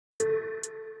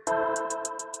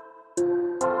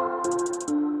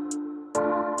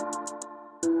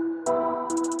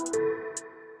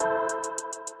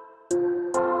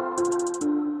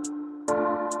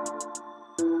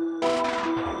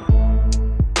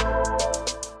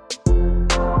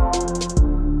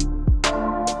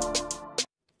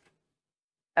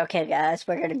Okay guys,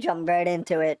 we're gonna jump right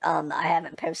into it. I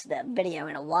haven't posted a video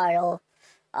in a while.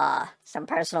 Some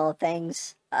personal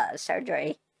things,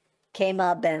 surgery came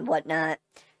up and whatnot.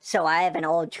 So I have an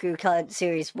old TrueCut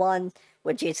Series 1,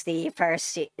 which is the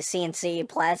first CNC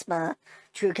plasma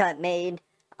TrueCut made.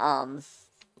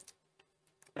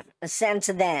 Since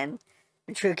then,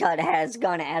 TrueCut has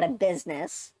gone out of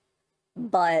business,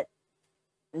 but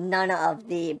none of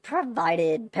the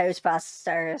provided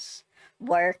post-processors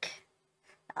work.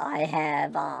 I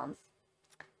have,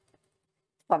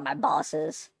 for my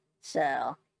bosses.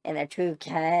 So, in the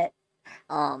TrueCut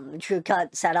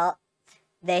setup,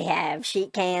 they have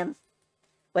sheet cam,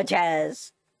 which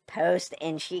has post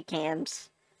and sheet cams.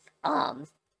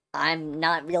 I'm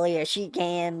not really a sheet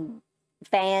cam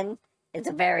fan.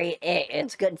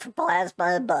 It's good for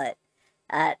plasma, but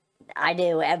I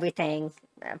do everything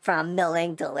from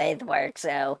milling to lathe work,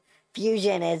 so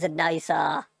Fusion is a nice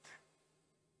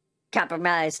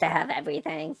compromise to have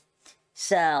everything.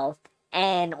 So,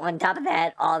 and on top of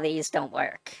that, all these don't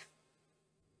work.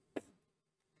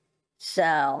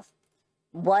 So,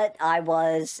 what I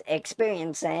was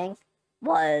experiencing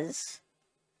was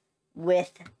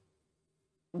with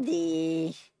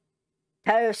the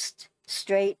post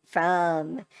straight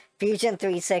from Fusion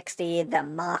 360, the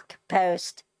Mach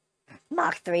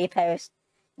 3 post,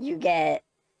 you get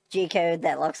G-code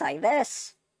that looks like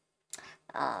this.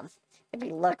 If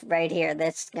you look right here,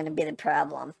 this is going to be the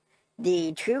problem.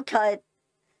 The TrueCut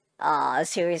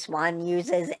Series 1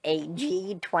 uses a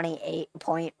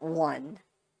G28.1.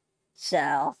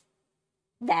 So,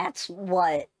 that's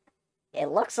what it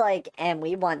looks like, and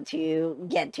we want to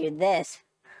get to this,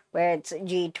 where it's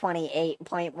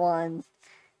G28.1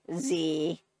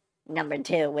 Z number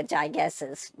 2, which I guess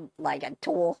is like a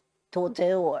tool 2,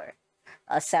 or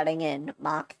a setting in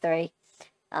Mach 3.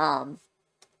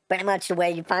 Pretty much the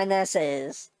way you find this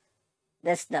is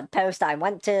the post I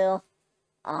went to.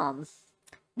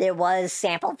 There was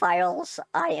sample files.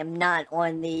 I am not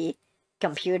on the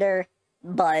computer,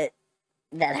 but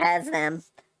that has them.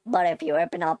 But if you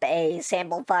open up a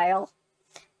sample file,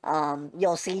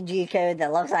 you'll see G-code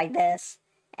that looks like this,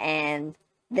 and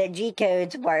the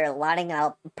G-codes were lining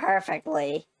up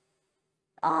perfectly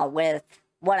with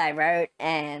what I wrote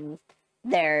and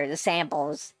their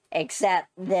samples, except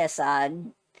this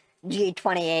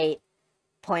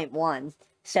G28.1.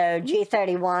 So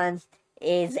G31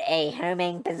 is a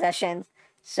homing position,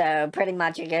 so pretty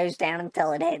much it goes down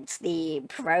until it hits the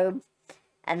probe,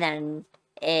 and then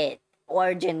it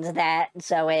origins that,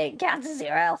 so it counts to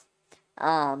 0.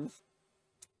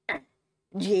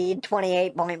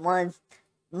 G28.1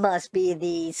 must be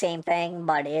the same thing,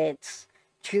 but it's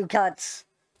TrueCut's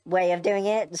way of doing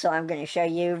it, so I'm going to show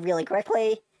you really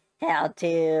quickly how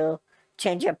to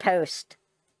change a post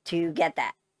to get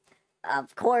that.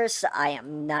 Of course, I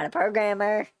am not a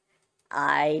programmer.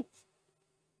 I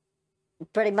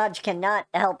pretty much cannot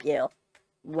help you.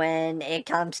 When it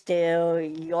comes to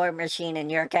your machine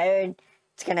and your code,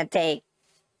 it's going to take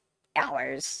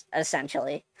hours,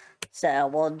 essentially. So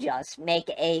we'll just make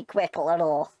a quick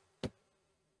little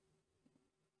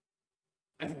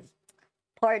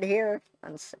part here.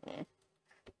 Let's see.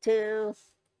 Let's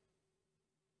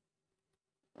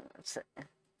see.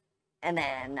 And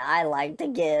then I like to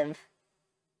give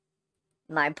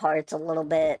my parts a little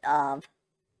bit of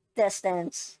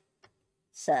distance.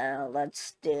 So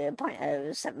let's do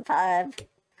 0.075.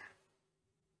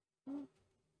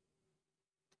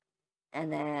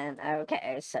 And then,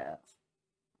 okay, so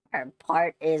our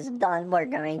part is done. We're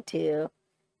going to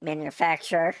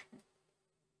manufacture.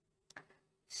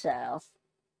 So,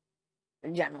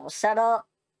 general setup.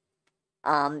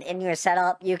 In your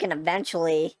setup, you can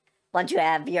eventually, once you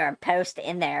have your post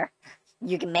in there,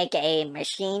 you can make a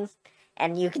machine,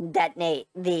 and you can detonate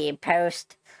the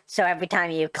post. So every time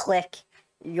you click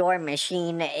your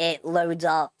machine, it loads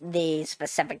up the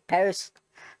specific post.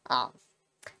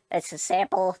 It's a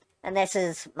sample, and this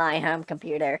is my home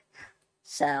computer,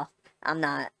 so I'm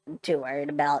not too worried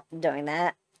about doing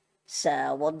that.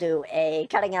 So we'll do a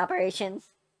cutting operation.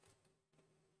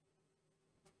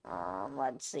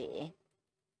 Let's see.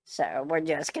 So we're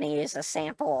just going to use a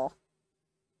sample.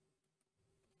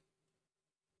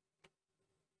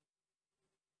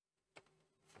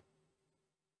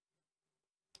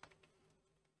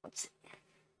 Let's see.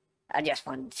 I just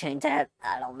wanted to change that.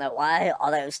 I don't know why.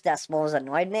 All those decimals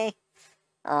annoyed me.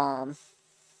 So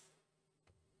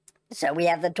we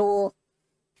have the tool,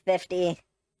 50,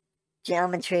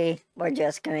 geometry. We're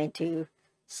just going to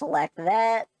select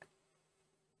that.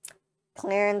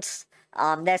 Clearance.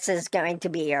 This is going to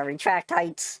be your retract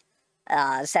heights.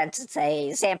 Since it's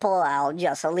a sample, I'll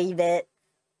just leave it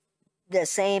the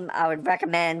same, I would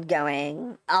recommend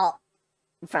going up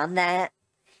from that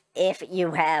if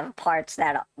you have parts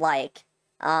that, like,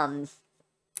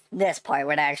 this part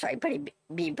would actually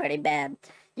be pretty bad.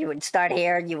 You would start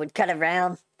here, you would cut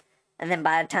around, and then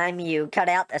by the time you cut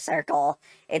out the circle,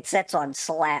 it sits on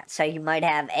slats, so you might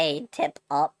have a tip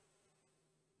up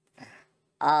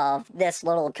of this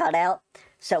little cutout.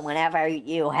 So whenever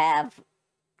you have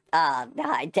the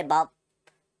high tip up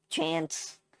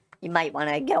chance, you might want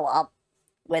to go up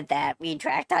with that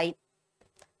retract type.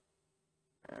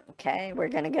 Okay, we're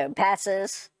going to go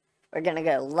passes. We're going to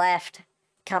go left,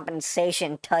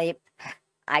 compensation type.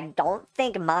 I don't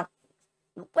think Mach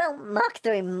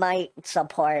 3 might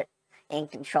support in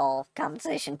control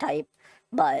compensation type,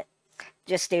 but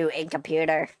just do in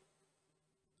computer.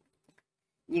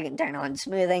 You can turn on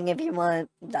smoothing if you want,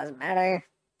 doesn't matter.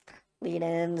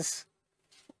 Lead-ins.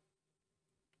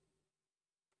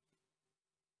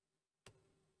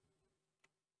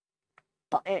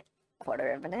 But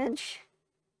 1/4 of an inch.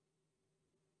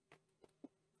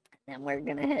 And we're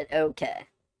gonna hit OK.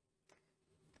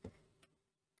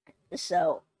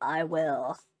 So I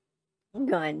will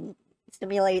go and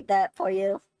simulate that for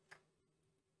you.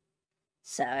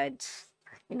 So it's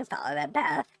gonna follow that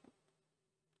path.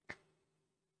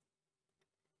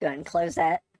 Go ahead and close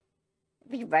that.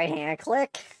 If you right hand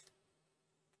click,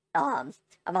 I'm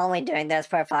only doing this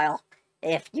profile.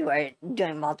 If you are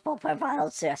doing multiple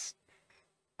profiles, just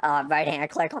right hand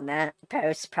click on that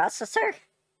post processor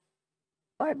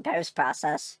or post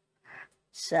process.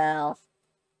 So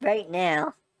right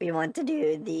now we want to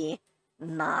do the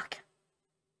mock,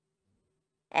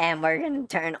 and we're going to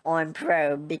turn on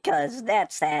probe because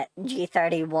that's that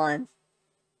G31.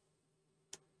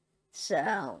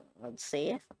 So let's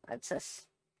see, let's just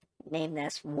name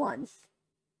this 1.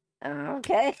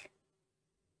 Okay.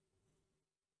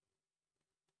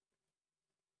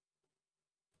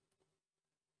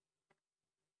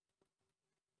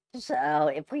 So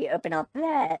if we open up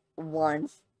that 1,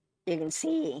 you can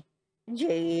see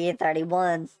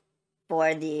G31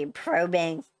 for the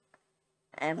probing,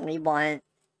 and we want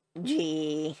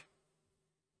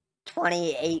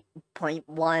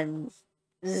G28.1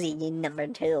 Z number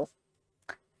 2.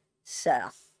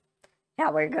 So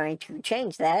how we're going to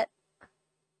change that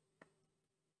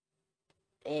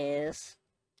is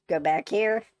go back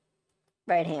here,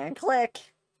 right hand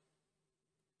click,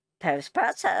 post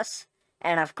process,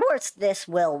 and of course this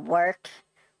will work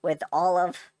with all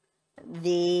of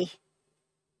the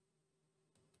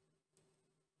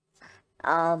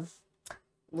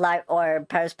light or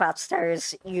post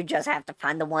processors. You just have to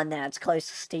find the one that's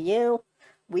closest to you.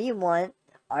 We want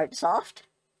ArtSoft,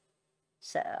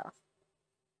 so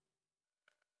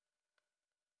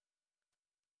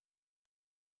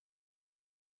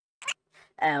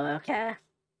oh, okay.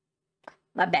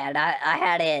 My bad, I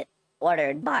had it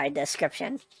ordered by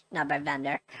description, not by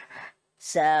vendor.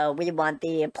 So we want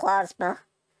the plasma.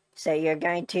 So you're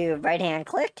going to right hand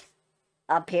click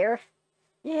up here,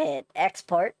 you hit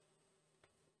export.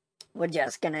 We're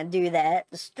just gonna do that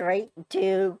straight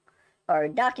to our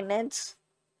documents.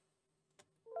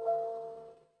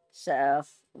 So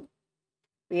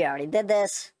we already did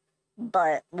this,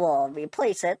 but we'll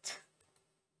replace it.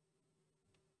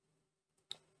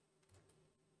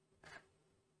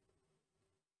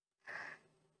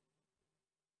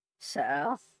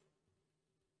 So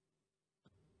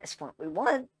that's what we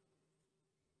want.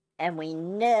 And we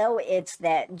know it's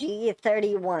that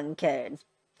G31 code.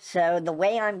 So the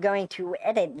way I'm going to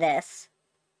edit this,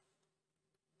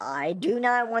 I do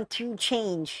not want to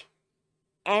change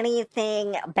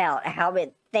anything about how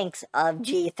it thinks of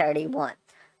G31.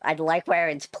 I'd like where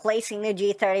it's placing the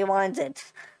G31s,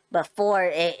 it's before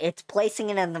it's placing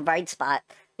it in the right spot.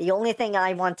 The only thing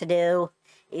I want to do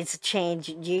is change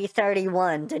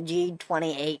G31 to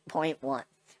G28.1.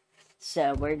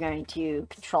 So we're going to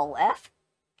Control F,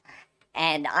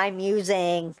 and I'm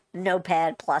using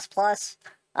Notepad++.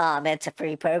 It's a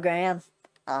free program.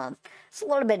 It's a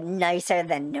little bit nicer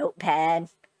than Notepad.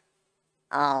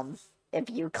 If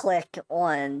you click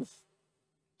on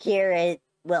here, it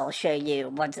will show you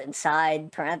what's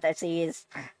inside parentheses,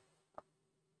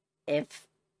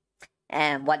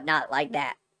 and whatnot like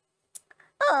that.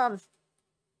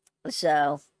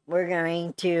 So we're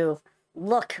going to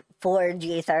look for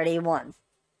G31.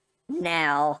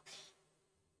 Now,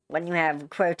 when you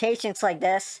have quotations like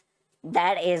this,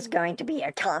 that is going to be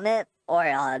a comment or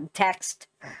a text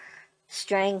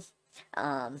string.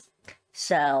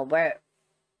 So we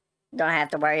don't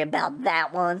have to worry about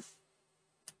that one.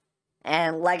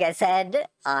 And like I said,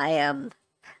 I am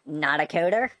not a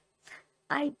coder.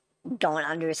 I don't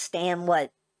understand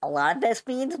what a lot of this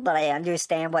means, but I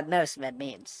understand what most of it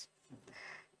means.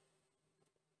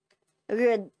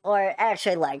 Good, or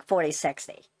actually like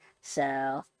 4060.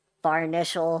 So, bar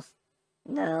initial,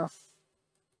 no.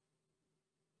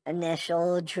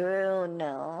 Initial, true,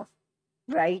 no.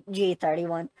 Right,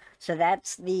 G31. So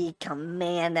that's the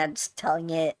command that's telling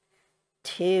it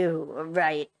to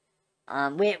write.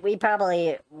 We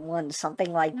probably want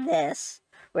something like this,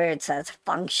 where it says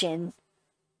function.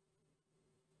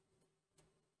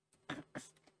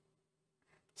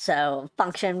 So,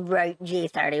 function write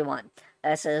G31.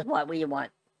 This is what we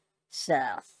want. So,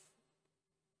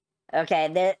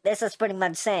 okay, this is pretty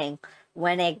much saying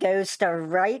when it goes to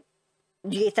write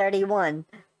G31,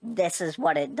 this is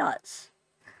what it does.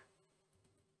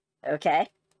 Okay,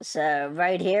 so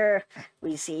right here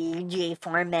we see G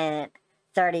format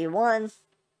 31.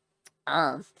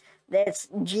 This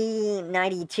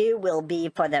G92 will be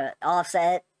for the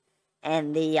offset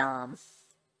and the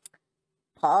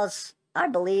pause, I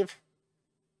believe.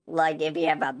 Like if you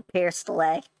have a pierce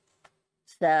delay.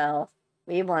 So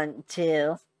we want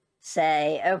to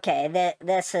say, okay,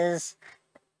 this is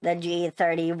the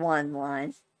G31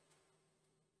 line.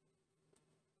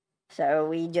 So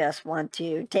we just want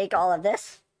to take all of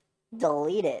this,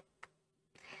 delete it,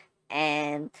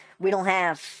 and we don't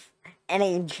have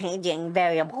any changing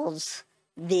variables.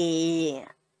 The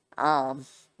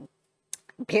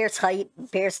pierce height,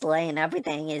 pierce delay, and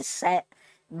everything is set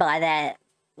by that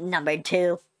number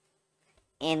 2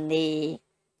 in the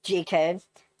G code.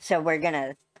 So we're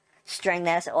gonna string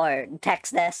this or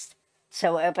text this.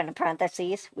 So open the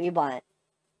parentheses. We want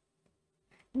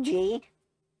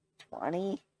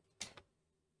G20.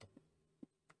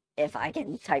 If I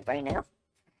can type right now,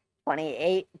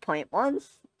 28.1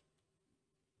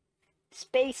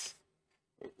 space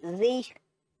Z.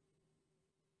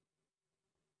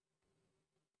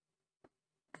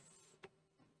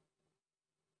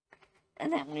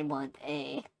 And then we want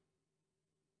a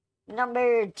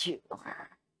number 2.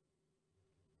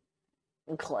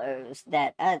 Close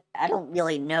that. I don't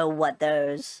really know what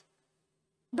those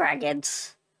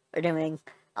brackets are doing.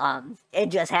 It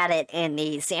just had it in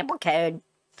the sample code.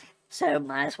 So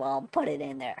might as well put it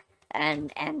in there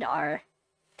and our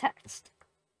text.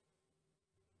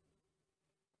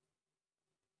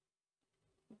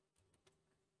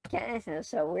 Okay,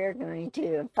 so we're going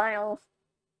to file,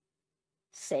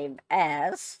 save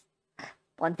as.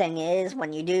 One thing is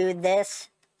when you do this,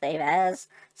 save as,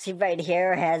 see right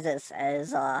here has this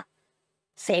as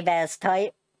save as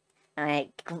type, and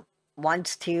it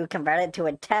wants to convert it to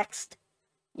a text.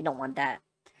 You don't want that.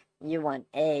 You want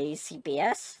a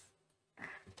CPS.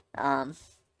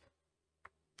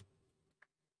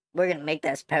 We're gonna make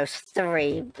this post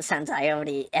 3 since I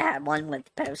already had one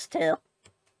with post 2.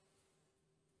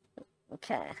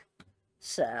 Okay,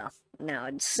 so now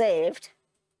it's saved.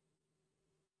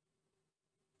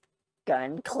 Go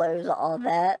ahead and close all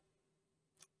that.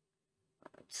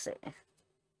 Let's see.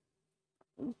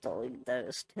 Delete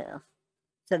those 2.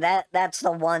 So that's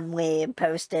the one we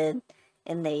posted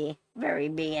in the very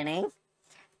beginning.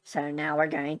 So now we're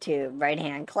going to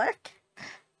right-hand click,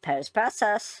 post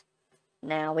process.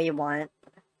 Now we want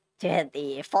to hit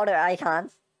the folder icon,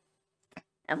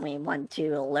 and we want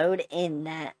to load in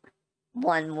that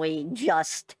one we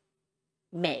just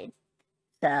made.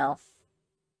 So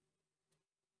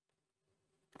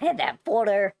hit that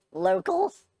folder,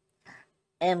 local,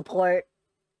 import,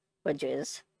 which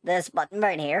is this button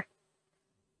right here.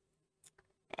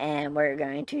 And we're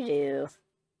going to do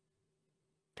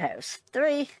post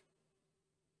 3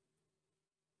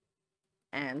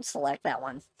 and select that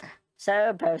one.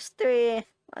 So post 3,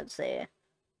 let's see.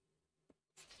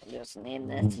 I'll just name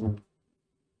this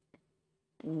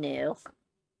new.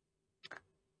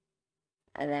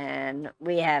 And then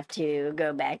we have to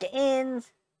go back in,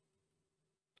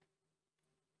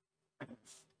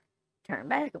 turn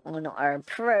back on our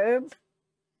probe,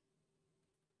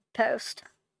 post.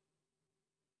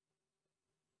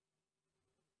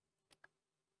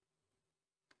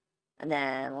 And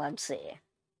then let's see.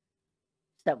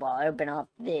 So we'll open up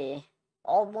the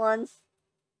old one.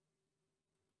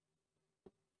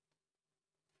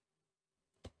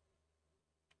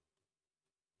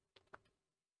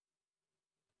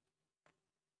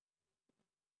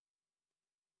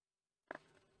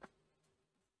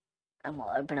 And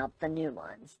we'll open up the new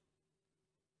one.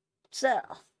 So,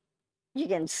 you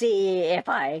can see if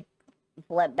I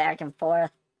flip back and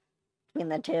forth between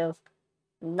the 2,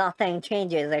 nothing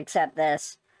changes except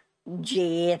this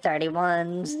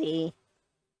G31 Z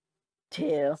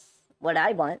to what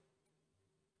I want,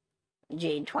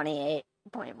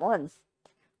 G28.1,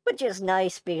 which is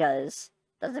nice because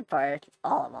it does it for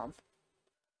all of them.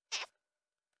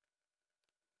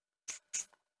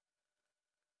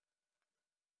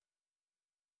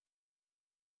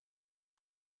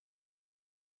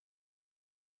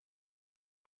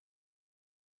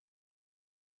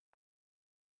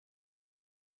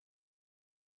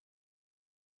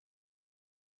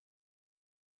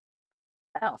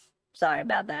 Oh, sorry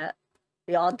about that.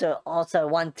 We also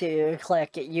want to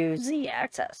click use Z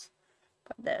access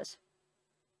for this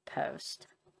post.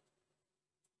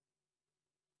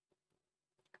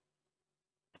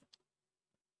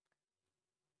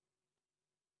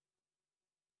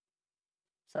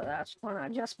 So that's one I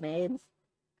just made.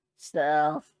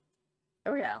 So,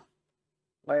 there we go.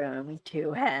 We're going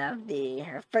to have the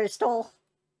first hole,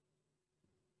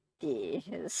 the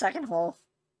second hole,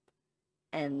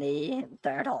 and the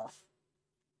third hole.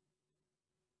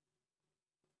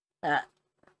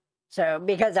 So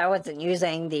because I wasn't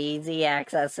using the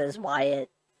Z-axis is why it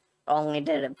only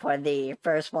did it for the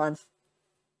first one.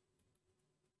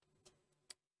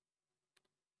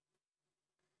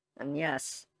 And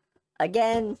yes,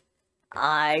 again,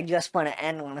 I just want to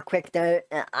end on a quick note.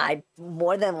 I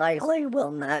more than likely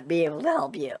will not be able to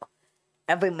help you.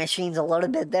 Every machine's a little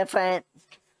bit different.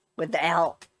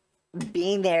 Without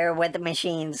being there with the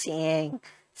machine, seeing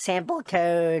sample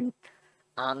code,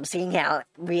 seeing how it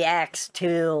reacts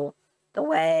to the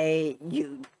way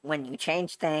when you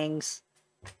change things.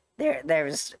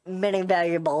 There's many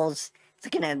variables. It's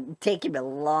gonna take you a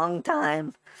long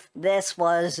time. This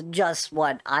was just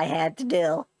what I had to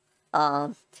do.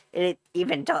 It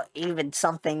even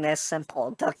something this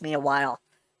simple took me a while.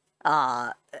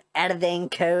 Editing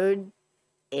code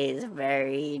is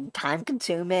very time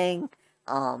consuming.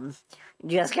 You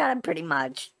just gotta pretty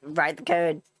much write the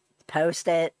code, post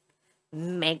it,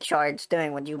 make sure it's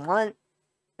doing what you want,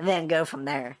 and then go from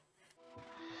there.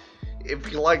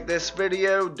 If you like this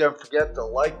video, don't forget to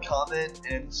like, comment,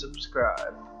 and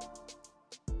subscribe.